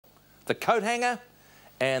the coat hanger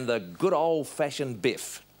and the good old-fashioned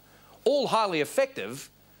biff. All highly effective,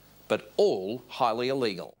 but all highly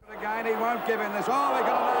illegal. Again, he won't give in this. Oh, they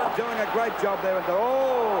got another. Doing a great job there.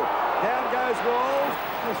 Oh, down goes Walls.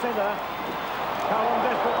 The centre. Callum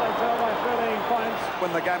desperately fell by 13 points.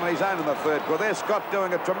 Win the game on his own in the third quarter. There's Scott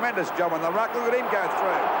doing a tremendous job on the ruck. Look at him go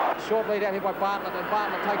through. Short lead out here by Bartlett, and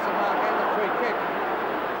Bartlett takes the mark and the free kick.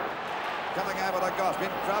 Coming over to Goss.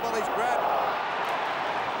 In trouble. He's grabbed.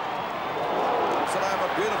 Puts it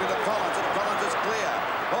over beautifully to Collins, and Collins is clear.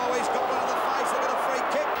 Oh, he's got one in the face. They've got a free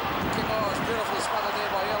kick. Is beautifully smothered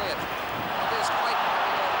there by Elliott. There's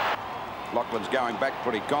Clayton. Lachlan's going back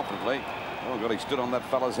pretty confidently. Oh, God, he stood on that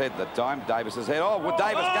fella's head that time. Davis's head. Oh, well,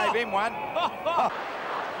 Davis gave him one.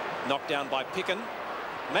 Knocked down by Picken.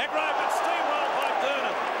 Magro, but steamrolled by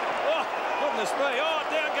Durnan. Oh, goodness me. Oh,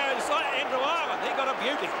 down goes Andrew Arlen. He got a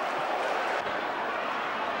beauty.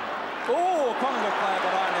 Oh, Collingwood player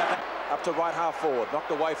got on now. Up to right half forward.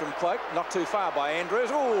 Knocked away from Cloak. Not too far by Andrews.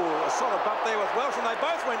 Oh, a solid bump there with Welsh, and they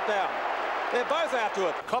both went down. They're both out to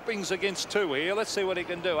it. Copping's against two here. Let's see what he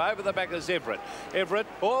can do. Over the back is Everett. Everett,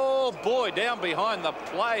 oh boy, down behind the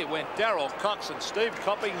play went Darryl Cox, and Steve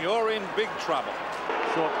Copping, you're in big trouble.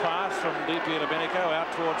 Short pass from DP to Benico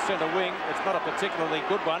out towards centre wing. It's not a particularly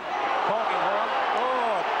good one. Polkinghorn.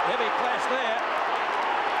 Oh, heavy clash there.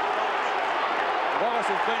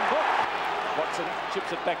 Wallace has been booked. Watson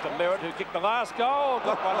chips it back to Merritt, who kicked the last goal.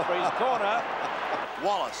 Got one for his corner.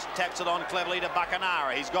 Wallace taps it on cleverly to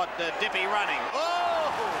Buckenara. He's got Dippy running.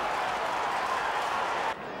 Oh!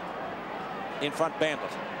 In front,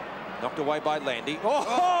 Bandit. Knocked away by Landy.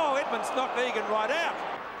 Oh, Edmonds knocked Egan right out.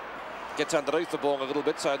 Gets underneath the ball a little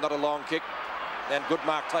bit, so not a long kick. And good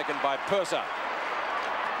mark taken by Purser.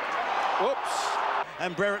 Whoops.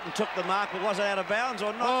 And Brereton took the mark, but was it out of bounds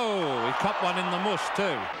or not? Oh, he copped one in the mush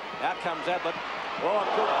too. Out comes Ablett. Oh,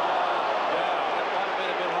 good. Yeah, that might have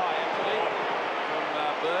been a bit high, actually,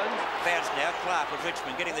 from Burns. Bounce now. Clark with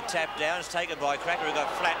Richmond getting the tap down. It's taken by Cracker, who got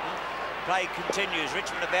flattened. Play continues.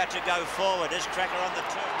 Richmond about to go forward. Is Cracker on the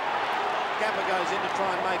turn? Gapper goes in to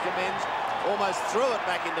try and make amends. Almost threw it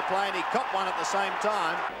back into play, and he copped one at the same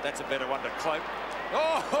time. That's a better one to Cloak.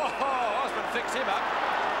 Oh, Osmond fixed him up.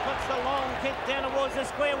 Puts the long kick down towards the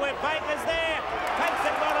square where Baker's there. Takes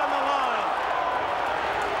it right on the line.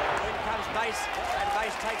 In comes Mace, and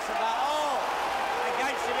Mace takes the ball. Oh,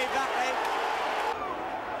 against him in Buckley.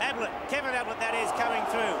 Ablett, Kevin Ablett that is, coming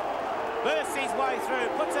through. Bursts his way through,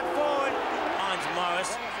 puts it forward. Finds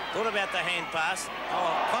Morris. Thought about the hand pass. Oh,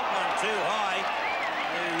 caught one too high.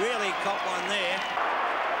 He really caught one there.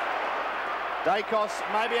 Dacos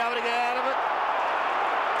may be able to get out of it.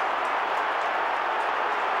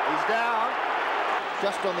 He's down.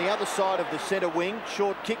 Just on the other side of the centre wing.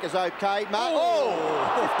 Short kick is okay. Oh,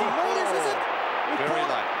 50 metres, is it? Very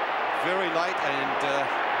late. Very late, and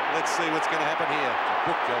let's see what's going to happen here. A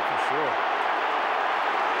book job for sure.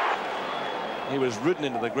 He was ridden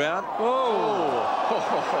into the ground. Oh!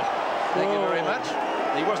 Thank you very much.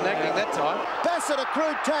 He wasn't acting that time. Bassett, a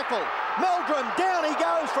crude tackle. Meldrum, down he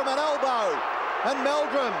goes from an elbow. And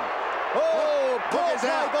Meldrum, poor play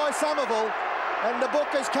by Somerville. And the book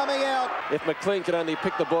is coming out. If McLean can only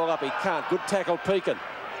pick the ball up, he can't. Good tackle, Pekin.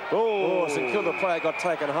 Oh, St Kilda player got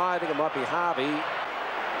taken high. I think it might be Harvey.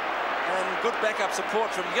 And good backup support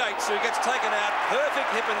from Yates, who gets taken out. Perfect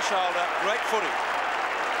hip and shoulder. Great footy.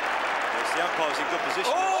 Yes, the umpire's in good position.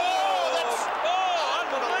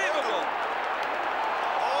 Unbelievable.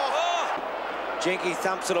 Jenky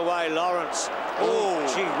thumps it away, Lawrence. Oh,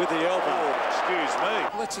 gee, with the elbow. Excuse me.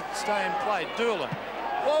 Let's it stay in play. Doolan.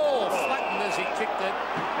 Oh, flattened as he kicked it,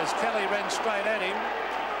 as Kelly ran straight at him.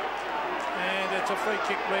 And it's a free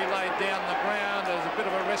kick relayed down the ground. There's a bit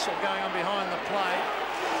of a wrestle going on behind the play.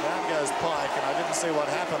 Down goes Pike, and I didn't see what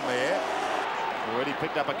happened there. Already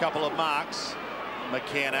picked up a couple of marks.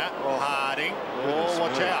 McKenna, Harding. Oh,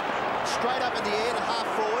 watch out. Straight up in the air to half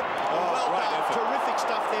forward. Well done. Terrific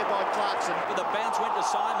stuff there by Clarkson. The bounce went to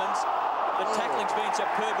Simons. The tackling's been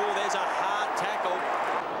superb. Oh, there's a hard tackle.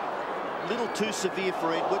 Little too severe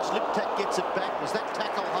for Edwards. Liptak gets it back. Was that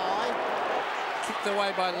tackle high? Kicked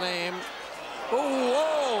away by Lamb.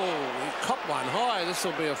 Oh, he copped one high. This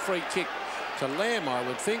will be a free kick to Lamb, I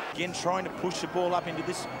would think. Again, trying to push the ball up into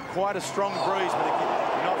this quite a strong breeze, but again,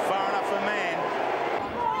 not far enough for man.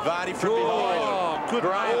 Vardy from behind. Oh, good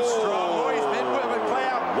Graham strong. Oh, he's been with a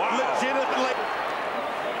player. Legitimately.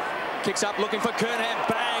 Kicks up, looking for Kernham.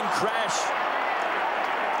 Bang, crash.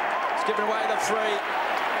 He's giving away the free.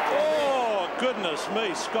 Oh, goodness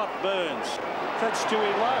me, Scott Burns. That's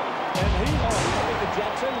Stewie Lowe. And he... to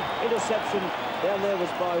Jackson. Interception down there was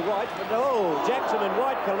by White. But Jackson and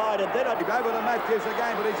White collided. Then He's over the Matthews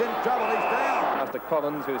again, but he's in trouble. He's down. After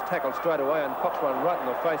Collins, who's tackled straight away and pops one right in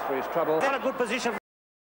the face for his trouble. What a good position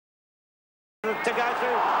to go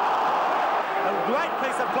through. A great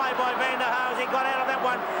piece of play by Van der Haar as he got out of that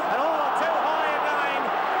one. And too high again.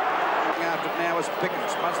 After now is Pickett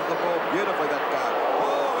smuzzled the ball beautifully that go.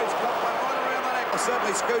 Oh, he's got one right around the neck.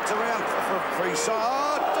 Certainly scoots around for his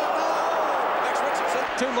side.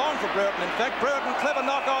 Too long for Brereton, in fact. Brereton, clever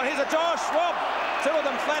knock on. Here's a Josh Schwab. Two of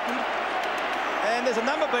them flattened. And there's a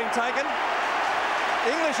number being taken.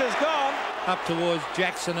 English is gone. Up towards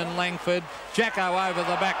Jackson and Langford. Jacko over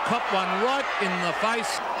the back. Cop one right in the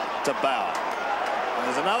face. To Bauer. And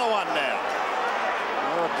there's another one now.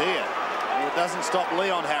 Oh, dear. It doesn't stop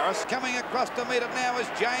Leon Harris. Coming across to meet it now is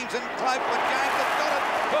James and Cloak, but James has got it.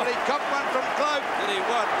 But he copped one from Cloak. Did he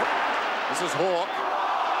what? This is Hawke.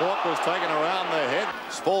 Hawke was taken around the head.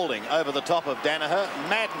 Spalding over the top of Danaher.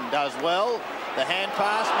 Madden does well. The hand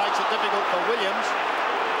pass makes it difficult for Williams.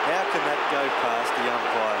 How can that go past the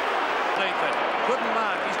umpire? Nathan couldn't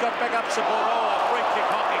mark. He's got back up support. Free kick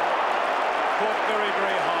hocking. Caught very,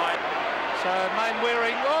 very high. So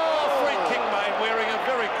Mainwaring. Free kick Mainwaring. A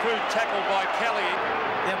very crude tackle by Kelly.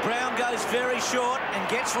 Now Brown goes very short and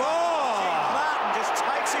gets Martin just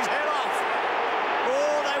takes his head off.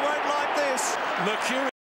 They won't like this. Mercurial.